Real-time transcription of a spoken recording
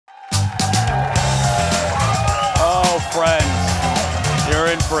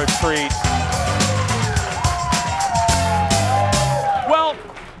for a treat. Well,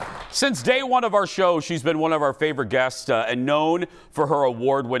 since day one of our show, she's been one of our favorite guests and known for her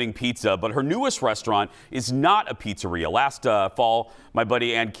award-winning pizza. But her newest restaurant is not a pizzeria. Last fall, my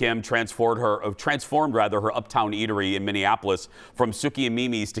buddy Ann Kim transformed her uptown eatery in Minneapolis from Suki and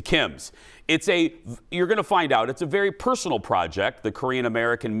Mimi's to Kim's. You're going to find out, it's a very personal project. The Korean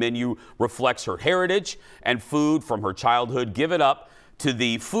American menu reflects her heritage and food from her childhood. Give it up to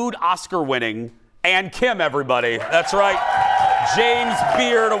the food Oscar-winning Ann Kim, everybody. That's right. James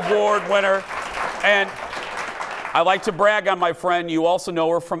Beard Award winner. And I like to brag on my friend. You also know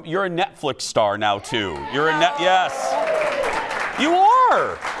her from, you're a Netflix star now, too. You're a yes. You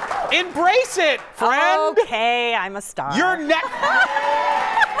are. Embrace it, friend. Okay, I'm a star. You're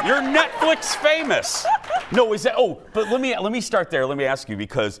Netflix famous. No, is that, oh, but let me start there. Let me ask you,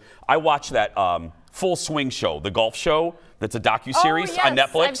 because I watched that Full Swing show, the golf show, that's a docuseries on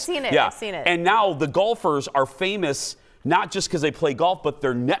Netflix. I've seen it, yeah. I've seen it. And now the golfers are famous, not just because they play golf, but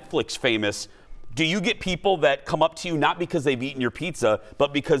they're Netflix famous. Do you get people that come up to you not because they've eaten your pizza,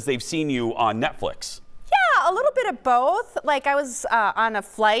 but because they've seen you on Netflix? Yeah, a little bit of both. Like I was on a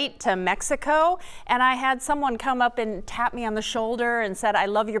flight to Mexico and I had someone come up and tap me on the shoulder and said, "I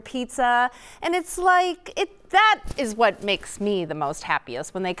love your pizza." And it's like, that is what makes me the most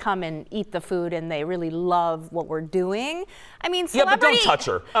happiest, when they come and eat the food and they really love what we're doing. I mean, celebrity. Yeah, but don't touch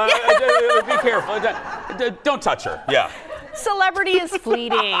her. Be careful. Don't touch her. Yeah. Celebrity is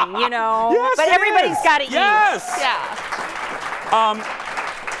fleeting, you know. Yes, but everybody's got to eat. Yes. Yeah.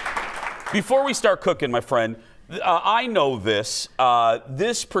 Before we start cooking, my friend, I know this.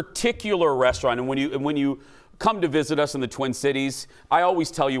 This particular restaurant, and when you come to visit us in the Twin Cities, I always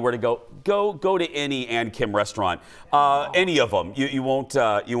tell you where to go. Go to any Ann Kim restaurant, any of them. You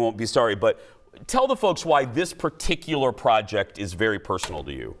won't be sorry. But tell the folks why this particular project is very personal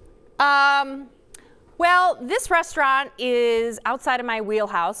to you. Well, this restaurant is outside of my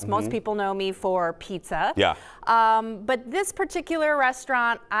wheelhouse. Most people know me for pizza. Yeah. But this particular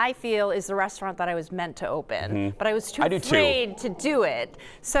restaurant, I feel, is the restaurant that I was meant to open. But I was too afraid to do it.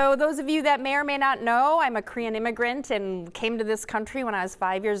 So those of you that may or may not know, I'm a Korean immigrant and came to this country when I was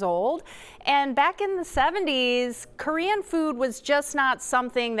 5 years old. And back in the 70s, Korean food was just not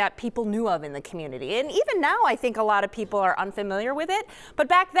something that people knew of in the community. And even now, I think a lot of people are unfamiliar with it. But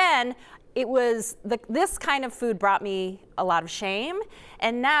back then, it was this kind of food brought me a lot of shame.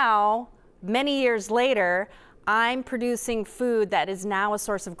 And now, many years later, I'm producing food that is now a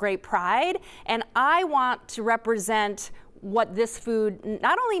source of great pride. And I want to represent what this food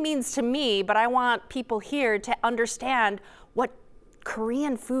not only means to me, but I want people here to understand what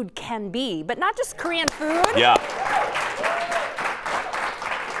Korean food can be. But not just Korean food. Yeah.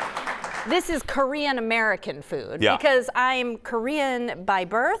 This is Korean American food, yeah. Because I'm Korean by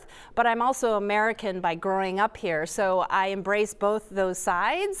birth, but I'm also American by growing up here. So I embrace both those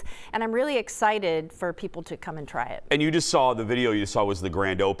sides, and I'm really excited for people to come and try it. And you just saw, the video you saw was the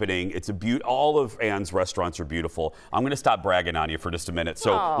grand opening. It's all of Ann's restaurants are beautiful. I'm going to stop bragging on you for just a minute.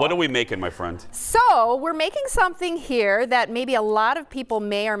 So what are we making, my friend? So we're making something here that maybe a lot of people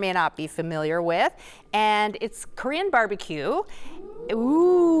may or may not be familiar with, and it's Korean barbecue.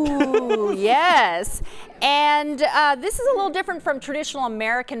 Ooh, yes. And this is a little different from traditional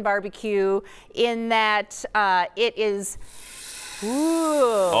American barbecue in that it is,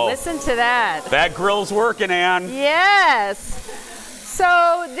 listen to that. That grill's working, Ann. Yes.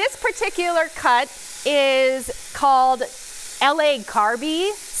 So this particular cut is called LA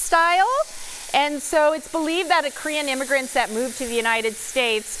Carby style. And so it's believed that the Korean immigrants that moved to the United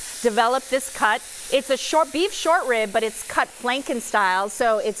States developed this cut. It's a beef short rib, but it's cut flanken style,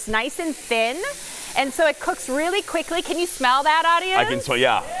 so it's nice and thin. And so it cooks really quickly. Can you smell that, audience? I can smell,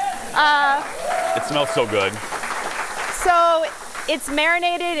 yeah. It smells so good. So it's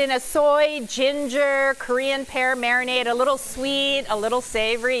marinated in a soy, ginger, Korean pear marinade, a little sweet, a little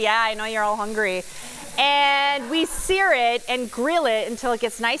savory. Yeah, I know you're all hungry. And we sear it and grill it until it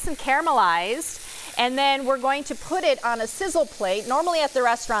gets nice and caramelized. And then we're going to put it on a sizzle plate. Normally at the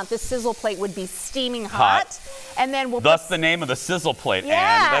restaurant, this sizzle plate would be steaming hot. And then we'll Thus the name of the sizzle plate,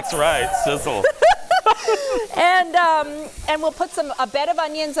 yes. Ann. That's right, sizzle. and we'll put a bed of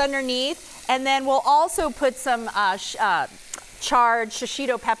onions underneath. And then we'll also put some charred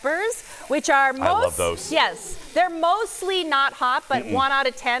shishito peppers, which are I love those. Yes, they're mostly not hot, but 1 out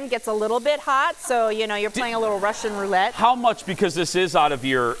of 10 gets a little bit hot. So, you know, you're playing a little Russian roulette. How much, because this is out of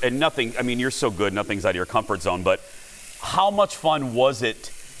your, and nothing, I mean, you're so good, nothing's out of your comfort zone, but how much fun was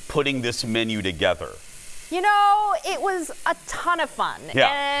it putting this menu together? You know, it was a ton of fun. Yeah.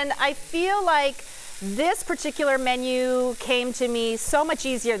 And I feel like this particular menu came to me so much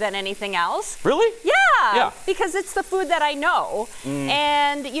easier than anything else. Really? Yeah, because it's the food that I know.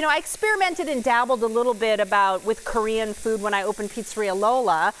 And, you know, I experimented and dabbled a little bit with Korean food when I opened Pizzeria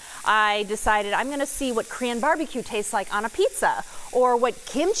Lola. I decided I'm going to see what Korean barbecue tastes like on a pizza, or what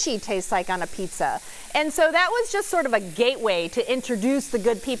kimchi tastes like on a pizza. And so that was just sort of a gateway to introduce the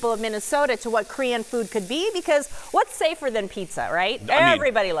good people of Minnesota to what Korean food could be, because what's safer than pizza, right?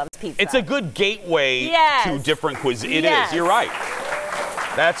 Everybody loves pizza. It's a good gateway to different cuisines. It is, you're right.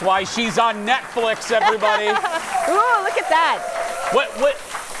 That's why she's on Netflix, everybody. Ooh, look at that.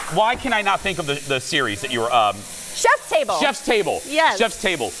 Why can I not think of the series that you were, Chef's Table. Chef's Table. Yes. Chef's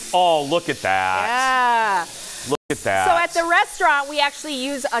Table. Oh, look at that. Yeah. Look at that. So at the restaurant, we actually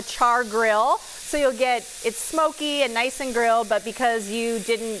use a char grill. So you'll get, it's smoky and nice and grilled, but because you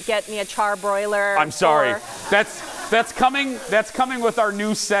didn't get me a char broiler. I'm sorry. That's coming with our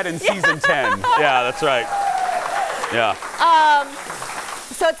new set in season 10. Yeah, that's right. Yeah.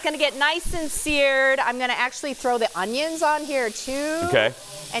 So it's gonna get nice and seared. I'm gonna actually throw the onions on here too. Okay.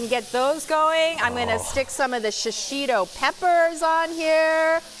 And get those going. I'm gonna stick some of the shishito peppers on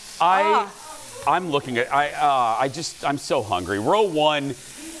here. I'm looking at, I'm so hungry. Row one,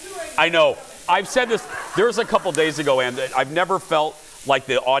 I know. I've said this, there was a couple days ago, and I've never felt like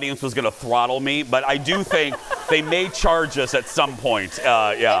the audience was going to throttle me, but I do think they may charge us at some point.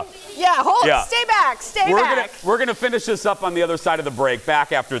 Stay back, stay back. We're going to finish this up on the other side of the break,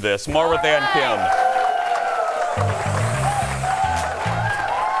 back after this. More with Ann Kim.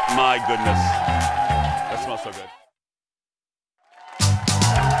 My goodness. That smells so good.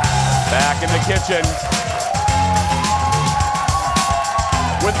 Back in the kitchen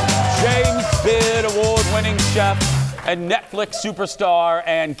with James Bidd award-winning chef and Netflix superstar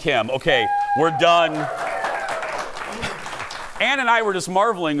Ann Kim. Okay, we're done. Ann and I were just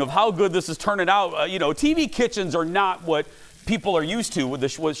marveling of how good this is turning out. You know, TV kitchens are not what people are used to,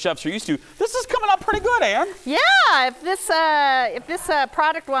 what chefs are used to. This is coming out pretty good, Ann. Yeah, if this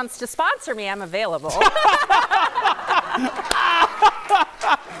product wants to sponsor me, I'm available.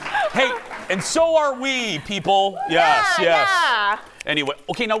 Hey, and so are we, people. Yes. Yeah. Anyway,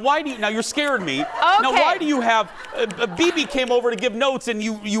 okay, now now you're scaring me. Okay. Now why do you have, BB came over to give notes and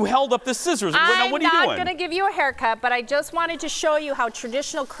you held up the scissors. Now, what are you doing? I'm not gonna give you a haircut, but I just wanted to show you how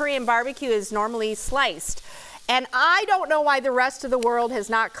traditional Korean barbecue is normally sliced. And I don't know why the rest of the world has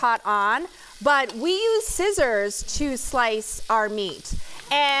not caught on, but we use scissors to slice our meat.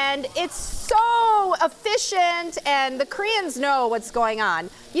 And it's so efficient, and the Koreans know what's going on.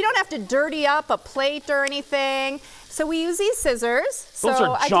 You don't have to dirty up a plate or anything. So we use these scissors. Those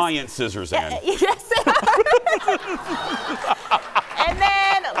are giant scissors, Ann. Yes, they are. And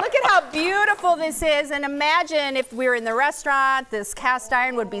then look at how beautiful this is. And imagine if we were in the restaurant, this cast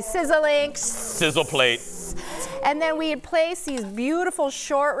iron would be sizzling. Sizzle plate. And then we'd place these beautiful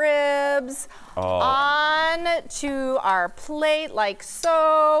short ribs on to our plate like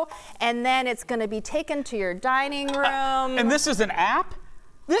so. And then it's going to be taken to your dining room. And this is an app?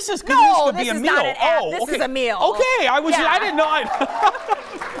 This is no, this could this be a is meal. Not an app. Oh, this okay. is a meal. Okay, I didn't know. I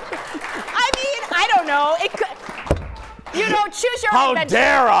mean, I don't know. It could. You know, choose your own adventure.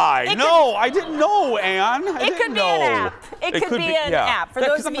 How dare I? No, I didn't know, Ann. It could be an app. It could be an app for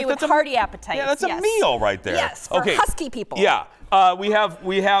those of you with hearty appetites. Yeah, that's a meal right there. Yes, for husky people. Yeah. We have.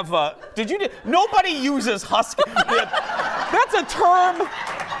 Nobody uses husky. That's a term.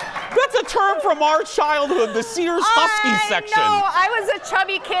 That's a term from our childhood, the Sears Husky section. I know. I was a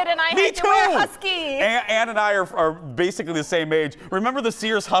chubby kid and I had to wear Husky. Ann and I are basically the same age. Remember the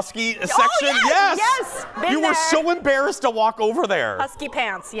Sears Husky section? Yes. You were so embarrassed to walk over there. Husky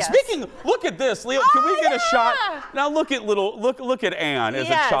pants, yes. Look at this, Leo. Can we get a shot? Now look at Ann as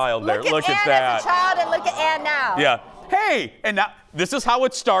a child there. Look at that. As a child and look at Ann now. Yeah. Hey, and now this is how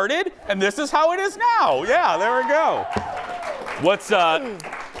it started, and this is how it is now. Yeah, there we go.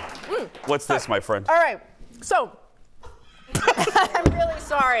 What's this, my friend? All right, so I'm really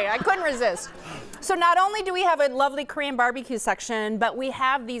sorry. I couldn't resist. So not only do we have a lovely Korean barbecue section, but we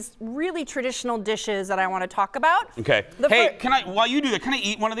have these really traditional dishes that I want to talk about. Okay. Hey, while you do that, can I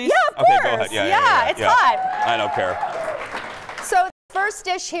eat one of these? Yeah, of course. Okay, go ahead. Yeah, it's hot. I don't care. So the first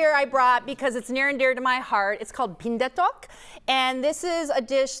dish here I brought because it's near and dear to my heart. It's called bindaetok, and this is a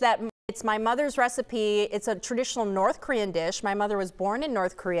dish that it's my mother's recipe. It's a traditional North Korean dish. My mother was born in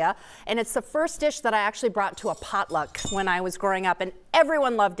North Korea, and it's the first dish that I actually brought to a potluck when I was growing up. And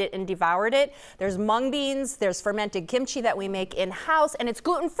Everyone loved it and devoured it. There's mung beans, there's fermented kimchi that we make in-house, and it's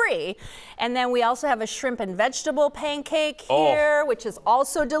gluten-free. And then we also have a shrimp and vegetable pancake here, which is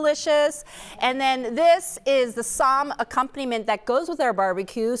also delicious. And then this is the sam accompaniment that goes with our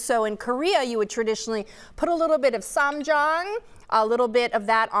barbecue. So in Korea, you would traditionally put a little bit of samjang, a little bit of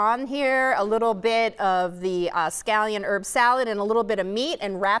that on here, a little bit of the scallion herb salad, and a little bit of meat,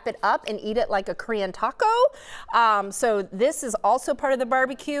 and wrap it up and eat it like a Korean taco. So this is also part of the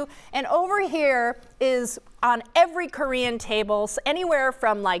barbecue. And over here is on every Korean table, so anywhere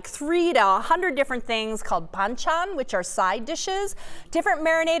from like 3 to 100 different things called banchan, which are side dishes, different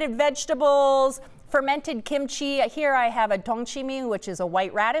marinated vegetables, fermented kimchi. Here I have a dongchimi, which is a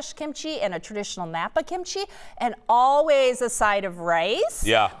white radish kimchi, and a traditional Napa kimchi, and always a side of rice.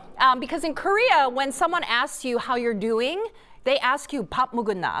 Yeah. Because in Korea, when someone asks you how you're doing, they ask you 밥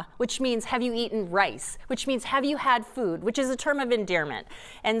먹었나, which means have you eaten rice, which means have you had food, which is a term of endearment.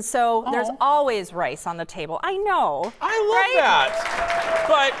 And so there's always rice on the table. I know. I love that.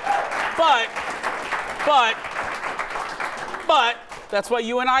 But that's why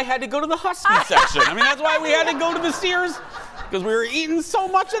you and I had to go to the Husky section. I mean, that's why we had to go to the Sears, because we were eating so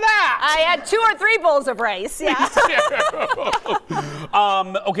much of that. I had 2 or 3 bowls of rice, yeah.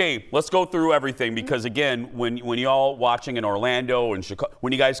 Okay, let's go through everything, because again, when y'all watching in Orlando and Chicago,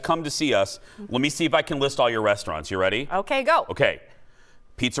 when you guys come to see us, let me see if I can list all your restaurants. You ready? Okay, go. Okay.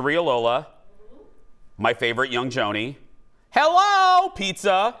 Pizzeria Lola, my favorite, Young Joni. Hello,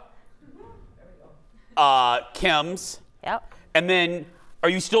 Pizza. Kim's. Yep. And then, are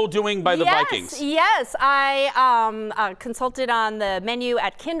you still doing by the Vikings? Yes, I consulted on the menu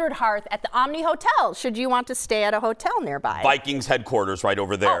at Kindred Hearth at the Omni Hotel, should you want to stay at a hotel nearby. Vikings headquarters right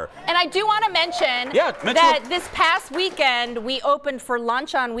over there. Oh, and I do want to mention that this past weekend, we opened for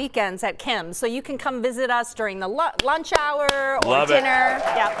lunch on weekends at Kim's, so you can come visit us during the lunch hour or dinner.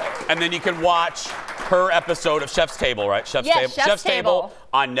 Yep. And then you can watch her episode of Chef's Table, right? Chef's Table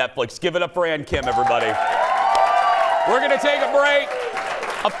on Netflix. Give it up for Ann Kim, everybody. We're going to take a break.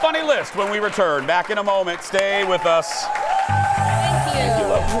 A funny list when we return. Back in a moment. Stay with us. Thank you. Thank you,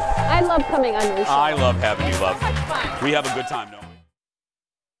 love. I love coming on your show. I love having you, love. So much fun. We have a good time, no?